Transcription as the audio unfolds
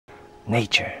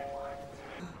nature.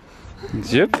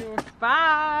 Yep.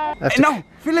 Bye. No,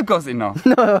 Philip goes in now.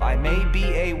 No. I may be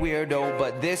a weirdo,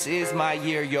 but this is my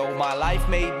year, yo. My life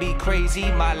may be crazy.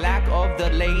 My lack of the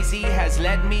lazy has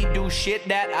let me do shit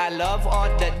that I love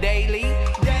on the daily.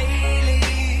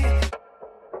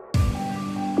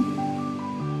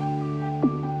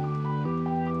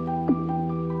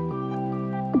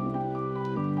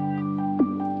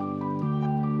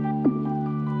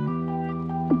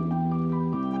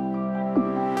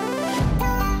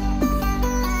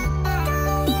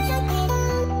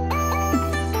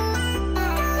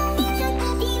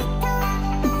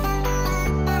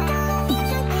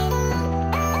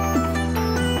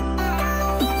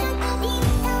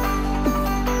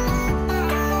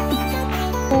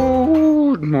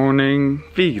 Good morning,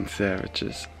 vegan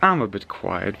savages. I'm a bit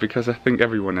quiet because I think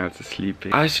everyone else is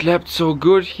sleeping. I slept so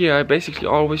good here, I basically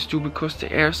always do, because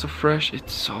the air is so fresh,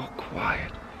 it's so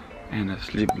quiet. And I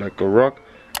sleep like a rock,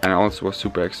 and I also was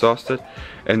super exhausted.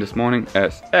 And this morning,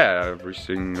 as every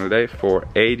single day for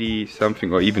 80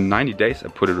 something or even 90 days, I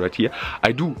put it right here,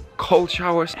 I do cold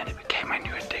showers, and it became my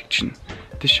new addiction.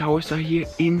 The showers are here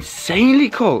insanely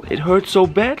cold. It hurts so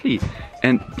badly,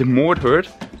 and the more it hurt.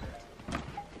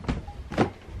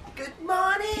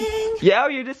 Yeah,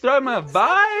 you destroyed my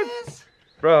vibe!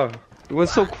 Bro, it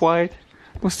was so quiet.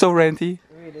 It was so ranty.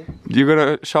 Really? You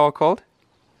gonna shower cold?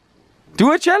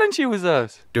 Do a challenge here with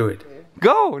us. Do it.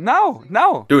 Go, now,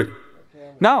 now. Do it.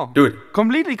 Now. Do it.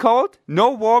 Completely cold,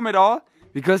 no warm at all,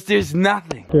 because there's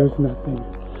nothing. There's nothing.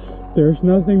 There's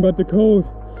nothing but the cold.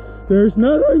 There's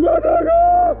nothing but the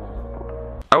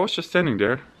cold! I was just standing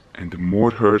there, and the more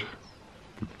it hurt,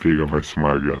 the bigger my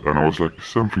smile got. And I was like, is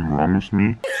something wrong with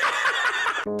me?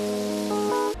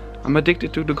 I'm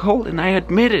addicted to the cold, and I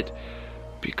admit it,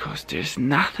 because there's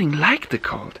nothing like the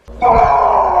cold.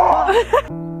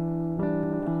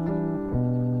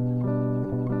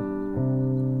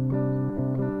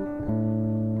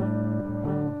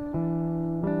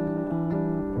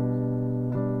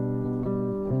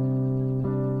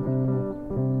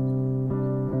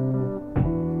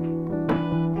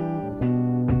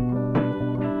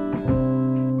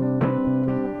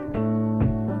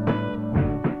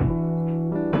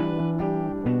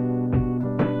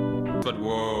 But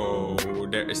whoa,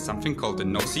 there is something called the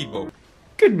nocebo.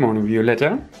 Good morning,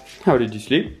 Violetta. How did you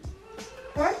sleep?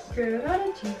 Quite good. How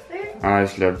did you sleep? I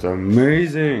slept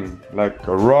amazing, like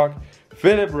a rock.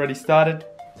 Philip already started,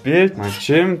 build my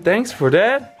gym. Thanks for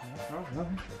that.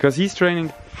 Because he's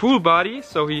training full body,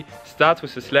 so he starts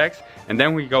with his legs and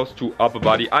then he goes to upper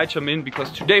body. I jump in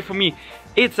because today for me,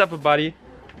 it's upper body.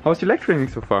 How's your leg training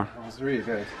so far? It was really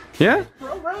good. Yeah?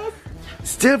 Progress.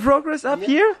 Still progress up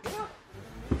here?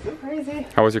 So crazy.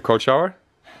 How was your cold shower?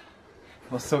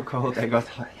 It was so cold, I got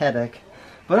a headache.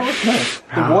 But it was nice.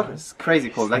 The water is crazy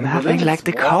cold. Like Nothing like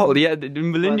the cold. Yeah,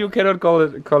 in Berlin you cannot call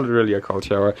it really a cold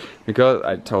shower, because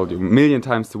I told you a million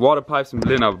times the water pipes in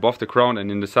Berlin are above the ground,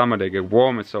 and in the summer they get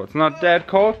warmer, so it's not that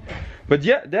cold. But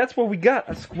yeah, that's what we got.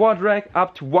 A squat rack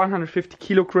up to 150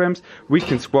 kilograms. We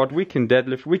can squat, we can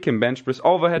deadlift, we can bench press,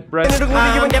 overhead press,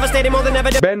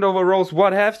 bend over rows,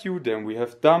 what have you. Then we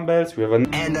have dumbbells, we have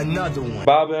another one,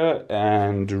 barbell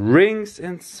and rings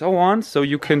and so on. So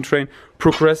you can train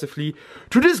progressively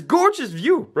to this gorgeous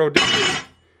view. Bro,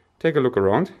 take a look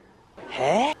around.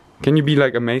 Huh? Can you be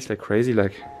like amazed like crazy,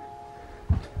 like...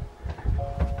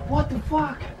 What the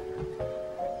fuck?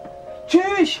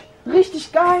 Tschüss!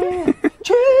 Richtig geil!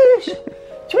 Tschüss!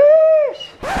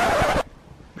 Tschüss!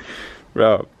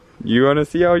 Bro, you wanna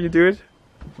see how you do it?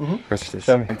 Mm-hmm. Watch this.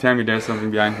 Tell me. And tell me there's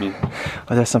something behind me.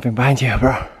 Oh, there's something behind you,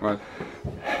 bro. What?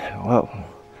 Whoa.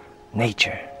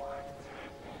 Nature.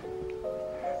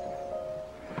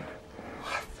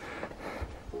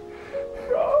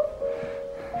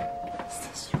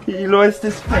 Elo, is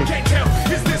this fake? Can't tell,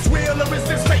 is this real or is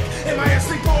this fake? Am I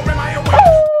asleep or am I awake?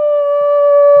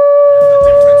 The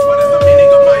difference, what is the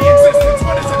meaning of my existence?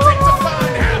 What does it take to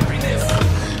find happiness?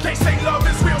 They say love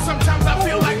is real, sometimes I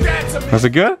feel like that to me. Was it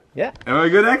good? Yeah. Am I a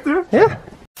good actor? Yeah.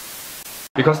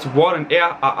 Because the water and air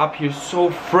are up here so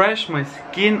fresh, my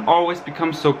skin always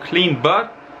becomes so clean.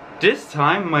 But this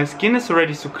time my skin is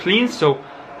already so clean, so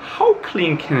how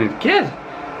clean can it get?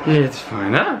 Let's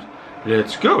find out.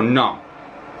 Let's go now.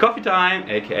 Coffee time,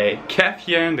 aka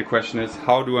caffeine. The question is,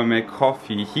 how do I make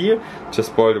coffee here?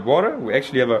 Just boil the water. We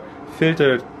actually have a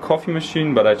filtered coffee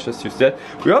machine, but I just use that.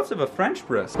 We also have a French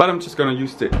press, but I'm just gonna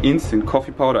use the instant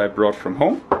coffee powder I brought from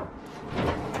home,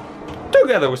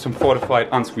 together with some fortified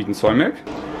unsweetened soy milk.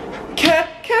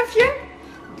 Caffeine?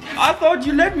 I thought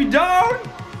you let me down!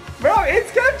 Bro,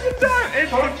 it's caffeine time!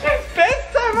 It's the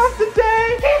best time of the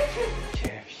day!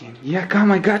 Caffeine. Yeah,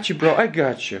 come, I got you, bro. I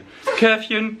got you.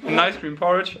 Caffeine and ice cream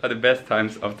porridge are the best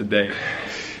times of the day.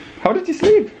 How did you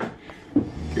sleep?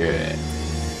 Good.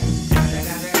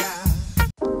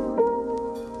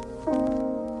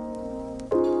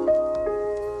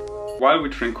 While we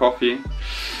drink coffee,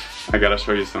 I gotta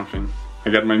show you something. I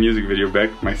got my music video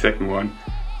back, my second one,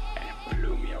 and it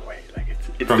blew me away. Like it's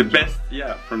the best,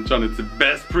 yeah, from John. It's the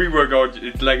best pre-workout.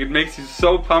 It's like it makes you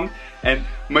so pumped, and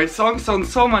my songs sound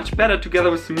so much better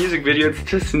together with the music video. It's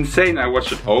just insane. I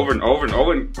watched it over and over and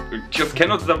over, and just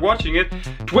cannot stop watching it.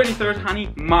 23rd,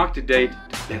 honey, mark the date.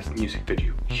 The best music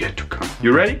video yet to come.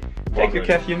 You ready? Take your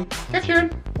caffeine. Caffeine.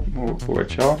 Oh,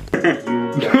 watch out.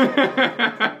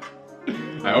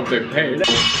 I hope they pay.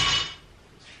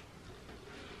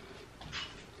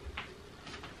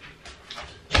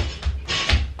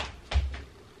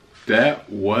 That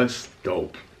was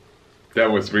dope.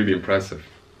 That was really impressive.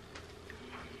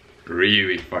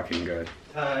 Really fucking good.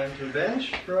 Time to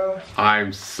bench, bro.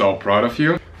 I'm so proud of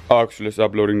you. Axel is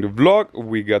uploading the vlog.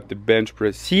 We got the bench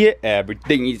press here.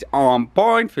 Everything is on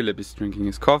point. Philip is drinking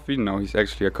his coffee. No, he's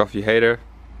actually a coffee hater.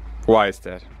 Why is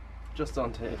that? Just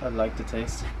don't taste. I like the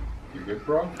taste. You good,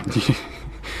 bro?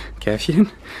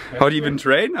 Caffeine? How do you even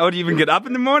train? How do you even get up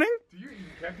in the morning? Do you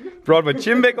eat caffeine? Brought my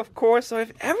gym bag, of course, so I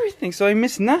have everything, so I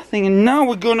miss nothing. And now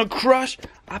we're gonna crush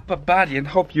upper body. And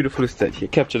how beautiful is that? Here,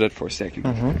 capture that for a second.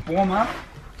 Warm up,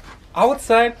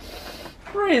 outside,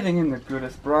 breathing in the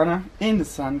goodest, brother. In the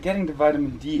sun, getting the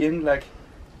vitamin D in, like,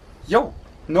 yo,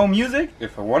 no music.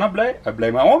 If I wanna play, I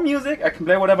play my own music. I can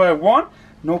play whatever I want.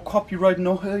 No copyright,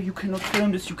 no, hey, you cannot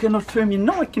film this, you cannot film, you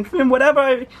know, I can film whatever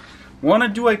I wanna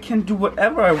do, I can do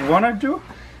whatever I wanna do.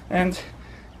 And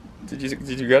did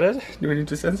you get it? Do we need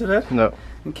to censor that? No.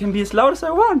 It can be as loud as I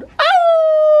want.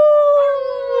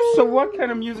 Oh! So what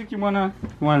kind of music you wanna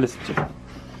listen to?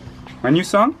 My new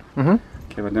song?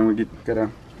 Okay, but then we gotta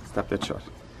stop that shot.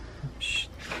 Shh.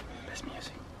 Best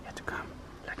music yet to come.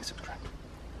 Like and subscribe.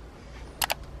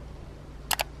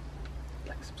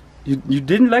 Like and subscribe. You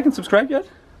didn't like and subscribe yet?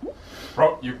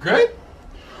 Bro, you good?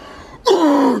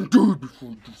 Dude, before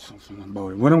you do something about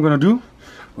it. What I'm gonna do?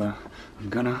 Well, I'm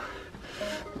gonna...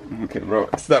 Okay, bro,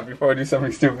 stop before I do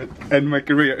something stupid. End my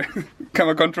career. Become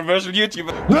a controversial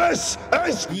YouTuber. This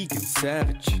is Geek and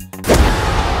savage.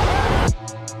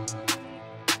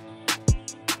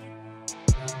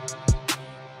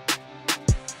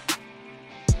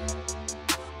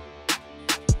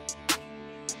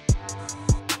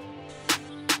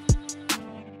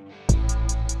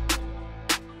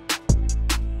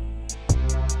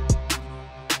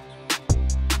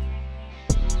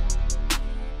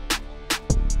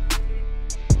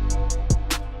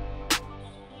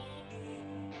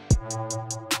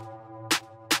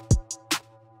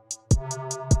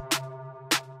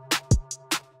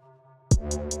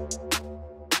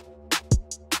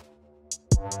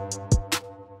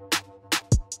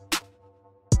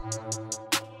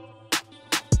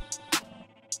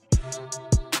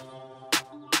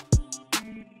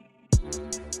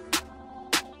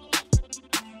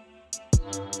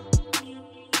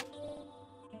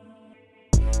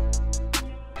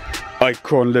 I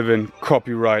can't live in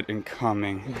copyright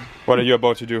incoming. What are you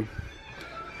about to do?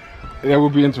 That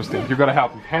would be interesting. You gotta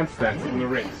help me. Handstands in the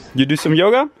rings. You do some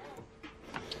yoga?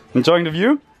 Enjoying the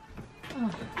view?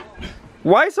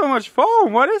 Why so much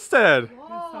foam? What is that?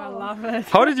 I love it.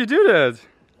 How did you do that?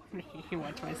 You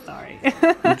watch my story.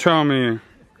 Tell me.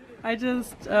 I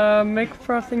just make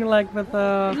frosting like with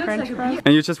a French press.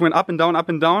 And you just went up and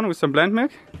down with some blend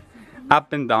milk?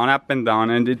 Up and down,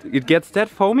 and it gets that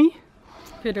foamy?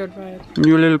 You do it right.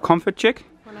 You little comfort chick?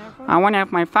 I wanna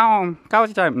have my foam.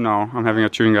 Cozy time. No, I'm having a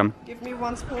chewing gum. Give me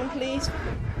 1 spoon, please.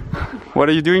 What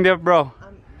are you doing there, bro?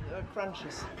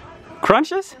 Crunches.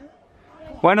 Crunches?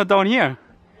 Why not down here?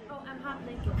 Oh, I'm half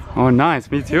naked. Oh, nice.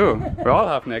 Me too. We're all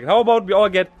half naked. How about we all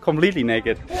get completely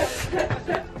naked?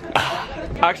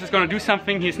 Axel's gonna do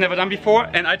something he's never done before,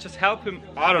 and I just help him.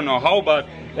 I don't know how, but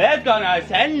let's gonna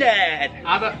send it.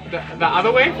 The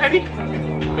other way, Eddie?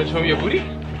 Can you show me your booty?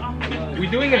 We're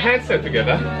doing a handstand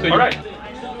together. So All right.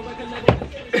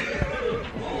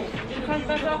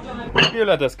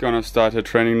 Violetta's gonna start her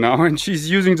training now, and she's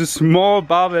using the small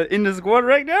barbell in the squat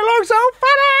rack. That looks so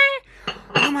funny!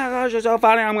 Oh my gosh, it's so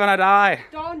funny, I'm gonna die.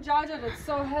 Don't judge it, it's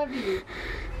so heavy.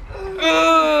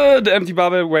 The empty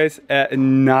barbell weighs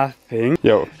nothing.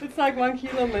 Yo. It's like 1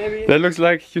 kilo maybe. That looks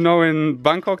like, you know, in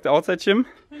Bangkok, the outside gym.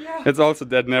 Yeah. It's also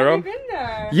that narrow. Have you been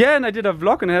there? Yeah, and I did a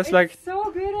vlog and it has It's like...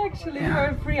 so good actually for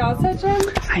a free outside gym.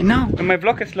 I know, and my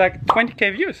vlog has like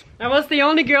 20k views. I was the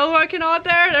only girl working out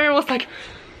there and everyone was like...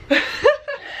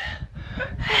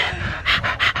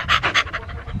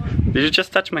 Did you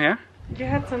just touch my hair? You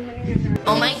had something in your...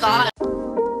 Oh my god.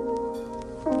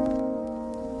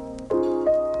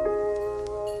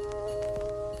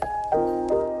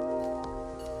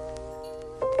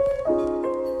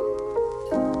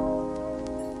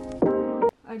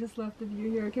 I just love the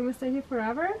view here. Can we stay here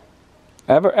forever?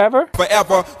 Ever, ever?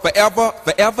 Forever, forever,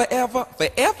 forever, ever,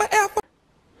 forever, ever.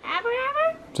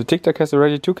 Ever? The TikTok has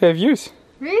already 2K views.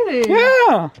 Really?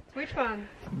 Yeah! Which one?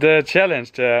 The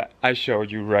challenge that I showed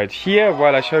you right here,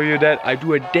 while I show you that I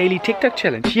do a daily TikTok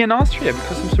challenge here in Austria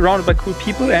because I'm surrounded by cool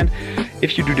people, and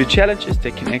if you do the challenges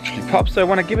they can actually pop. So I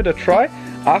want to give it a try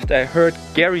after I heard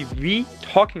Gary V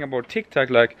talking about TikTok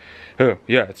like, oh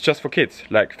yeah, it's just for kids,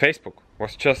 like Facebook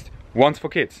was just once for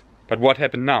kids. But what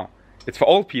happened now? It's for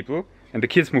old people and the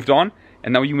kids moved on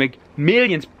and now you make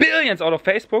millions, billions out of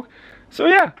Facebook. So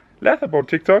yeah, laugh about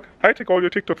TikTok. I take all your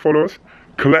TikTok followers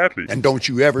gladly. And don't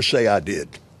you ever say I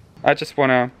did. I just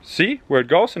wanna see where it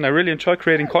goes and I really enjoy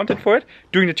creating content for it,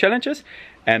 doing the challenges,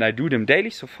 and I do them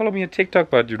daily, so follow me on TikTok,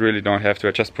 but you really don't have to,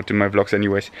 I just put in my vlogs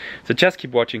anyways. So just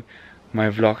keep watching my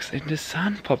vlogs. And the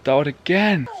sun popped out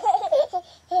again.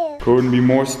 Couldn't be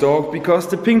more stoked because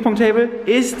the ping pong table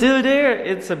is still there.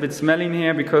 It's a bit smelly in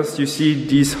here because you see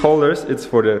these holders, it's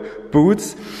for the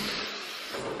boots.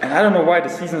 And I don't know why the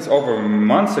season is over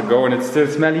months ago and it's still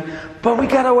smelly, but we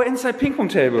got our inside ping pong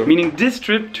table. Meaning this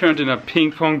trip turned in a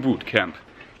ping pong boot camp.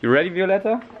 You ready,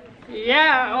 Violetta?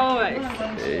 Yeah, always.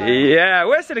 Yeah,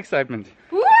 where's that excitement?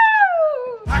 Woo!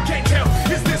 I can't tell,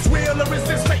 is this real or is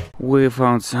this fake? We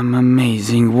found some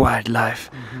amazing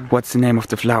wildlife. What's the name of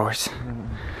the flowers?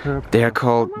 They are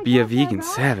called Be a Vegan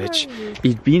Savage.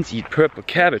 Eat beans, eat purple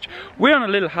cabbage. We're on a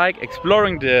little hike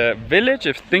exploring the village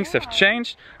if things have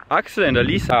changed. Axel and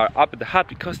Alisa are up at the hut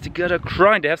because they gotta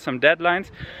grind, they have some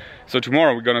deadlines. So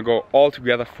tomorrow we're gonna go all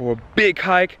together for a big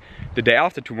hike. The day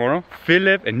after tomorrow,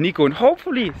 Philip and Nico and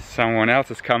hopefully someone else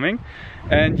is coming.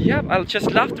 And yeah, I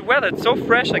just love the weather, it's so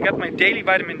fresh. I got my daily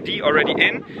vitamin D already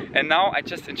in and now I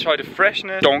just enjoy the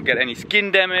freshness. Don't get any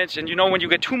skin damage, and you know when you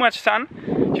get too much sun,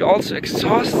 you're also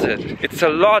exhausted. It's a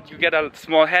lot, you get a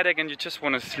small headache and you just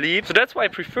want to sleep. So that's why I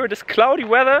prefer this cloudy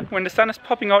weather when the sun is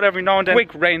popping out every now and then.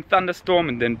 Quick rain, thunderstorm,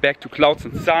 and then back to clouds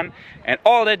and sun. And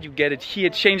all that, you get it here,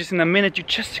 it changes in a minute. You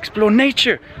just explore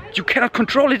nature. You cannot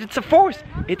control it, it's a force.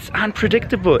 It's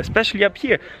unpredictable, especially up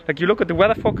here. Like you look at the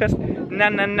weather forecast,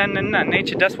 nah.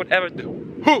 Nature does whatever you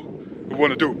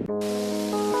wanna do.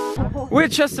 We're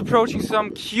just approaching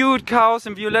some cute cows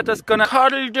and Violetta's gonna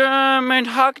cuddle them and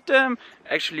hug them.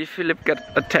 Actually, Philip got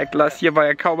attacked last year by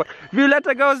a cow, but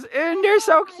Violetta goes in, they're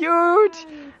so cute.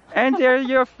 And they're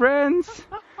your friends.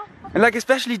 And like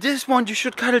especially this one, you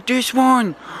should cuddle this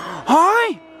one.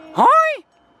 Hi! Hi!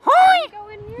 Hi!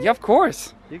 Yeah, of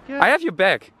course. I have your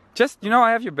back. Just, you know,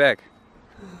 I have your back.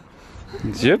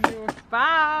 Zip.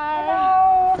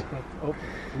 Bye! Oh,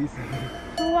 please.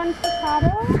 Who wants to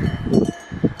cuddle?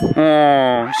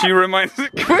 Oh, she reminds me.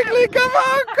 Quickly, come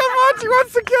on, she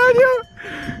wants to kill you.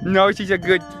 No, she's a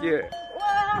good kid.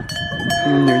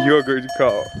 No, you're a good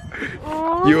cow.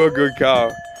 You're a good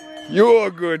cow. You're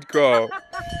a good cow.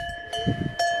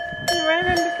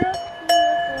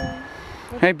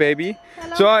 Hey, baby.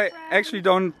 Hello, So I actually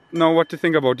don't know what to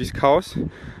think about these cows.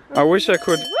 I wish I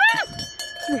could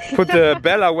put the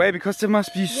bell away because they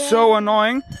must be so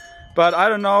annoying. But I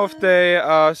don't know if they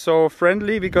are so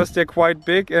friendly because they're quite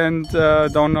big and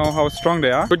don't know how strong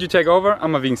they are. Could you take over?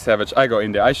 I'm a vegan savage. I go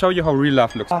in there. I show you how real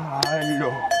love looks.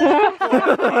 Hello.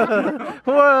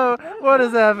 Whoa, what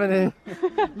is happening?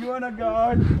 You wanna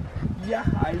go? Yeah,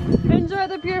 Enjoy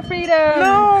the pure freedom!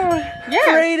 No! Yes.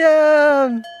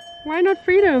 Freedom! Why not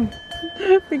freedom?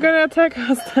 They're gonna attack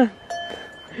us then.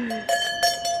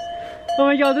 Oh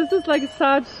my god, this is like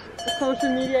such social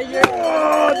media year.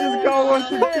 Oh, this guy wants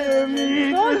to kill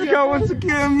me. This guy wants to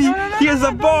kill me. Here's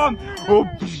a bomb. Oh,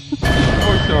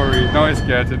 oh, sorry. Now I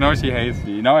scared her. Now she hates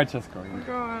me. Now I just go. Oh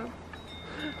god.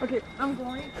 Okay, I'm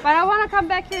going. But I want to come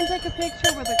back here and take a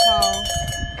picture with the cow.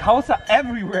 Cows are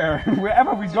everywhere,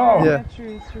 wherever we go. Yeah.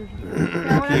 True.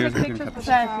 I want to take pictures with the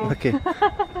cow. Okay.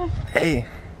 Hey.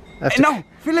 No,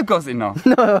 Philip goes in now.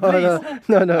 No.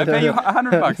 I pay you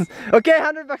 $100. Okay,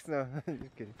 $100 no.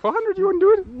 For 100 you wouldn't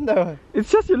do it? No.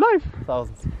 It's just your life.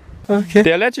 Thousands. Okay.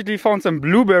 They allegedly found some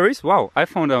blueberries. Wow, I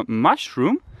found a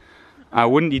mushroom. I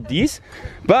wouldn't eat these.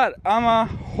 But I'm a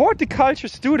horticulture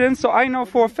student, so I know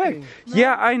for a fact.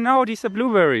 Yeah, I know these are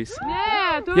blueberries.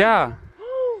 Yeah, Yeah.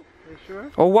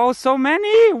 Sure? Oh wow, so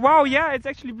many! Wow, yeah, it's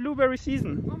actually blueberry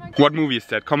season. What movie is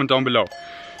that? Comment down below.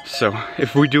 So,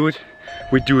 if we do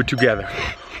it together.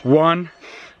 1,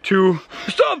 2,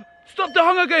 stop! Stop the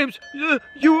Hunger Games!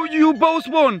 You both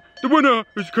won! The winner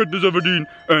is Katniss Everdeen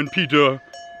and Peter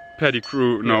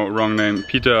Pettigrew, no, wrong name.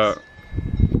 Peter.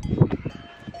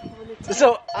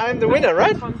 So I'm the winner,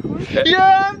 right?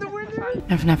 Yeah, I'm the winner.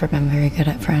 I've never been very good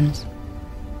at friends.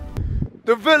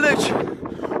 The village.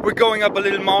 We're going up a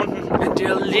little mountain and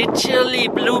there are literally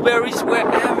blueberries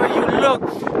wherever you look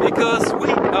because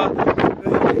we are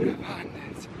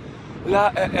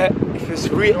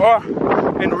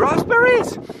and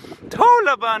raspberries, total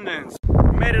abundance.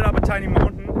 We made it up a tiny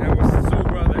mountain and it was so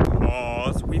well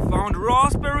because we found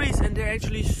raspberries and they're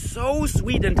actually so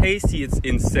sweet and tasty. It's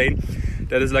insane.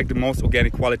 That is like the most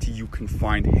organic quality you can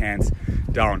find, hands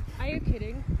down. Are you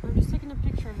kidding? I'm just taking a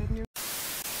picture of it.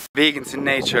 Vegans in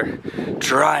nature,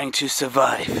 trying to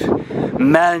survive.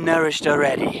 Malnourished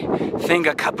already. Think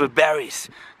a couple berries,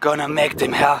 gonna make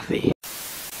them healthy.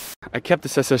 I kept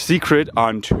this as a secret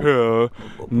until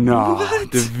now.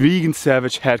 The vegan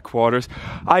savage headquarters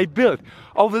I built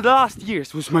over the last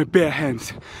years with my bare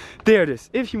hands. There it is.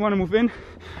 If you want to move in,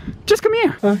 just come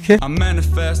here. Okay. I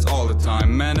manifest all the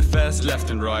time, manifest left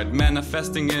and right.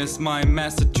 Manifesting is my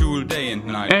master tool day and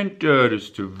night. And that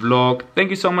is the vlog. Thank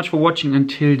you so much for watching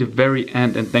until the very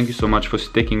end, and thank you so much for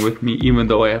sticking with me even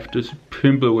though I have this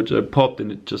pimple which I popped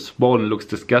and it just swollen, looks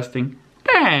disgusting.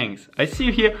 Thanks! I see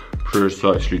you here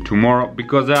precisely tomorrow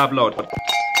because I upload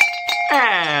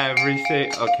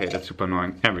okay, that's super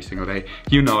annoying, every single day,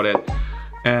 you know that.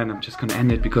 And I'm just gonna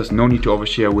end it because no need to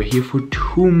overshare. We're here for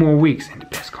 2 more weeks and the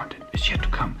best content is yet to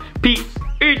come. Peace!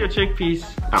 Eat your chickpeas!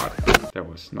 Out. That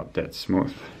was not that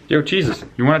smooth. Yo, Jesus,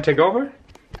 you wanna take over?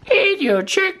 Eat your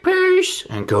chickpeas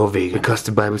and go vegan because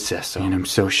the Bible says so. And I'm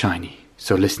so shiny,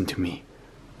 so listen to me.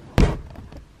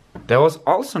 That was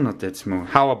also not that smooth.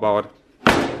 How about